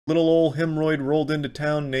little old hemorrhoid rolled into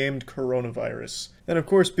town named coronavirus. And of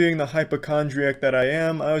course, being the hypochondriac that I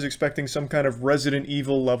am, I was expecting some kind of Resident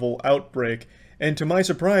Evil level outbreak. And to my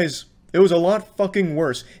surprise, it was a lot fucking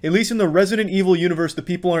worse. At least in the Resident Evil universe, the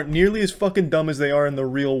people aren't nearly as fucking dumb as they are in the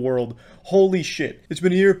real world. Holy shit. It's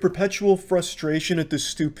been a year of perpetual frustration at the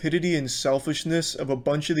stupidity and selfishness of a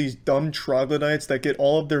bunch of these dumb troglodytes that get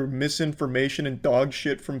all of their misinformation and dog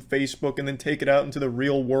shit from Facebook and then take it out into the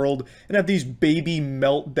real world and have these baby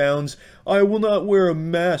meltdowns. I will not wear a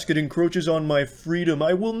mask. It encroaches on my freedom.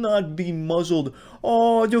 I will not be muzzled.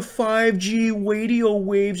 Oh, the 5G radio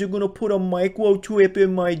waves are gonna put a micwochwip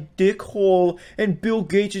in my dick hole and Bill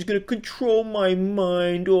Gates is gonna control my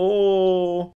mind. Oh.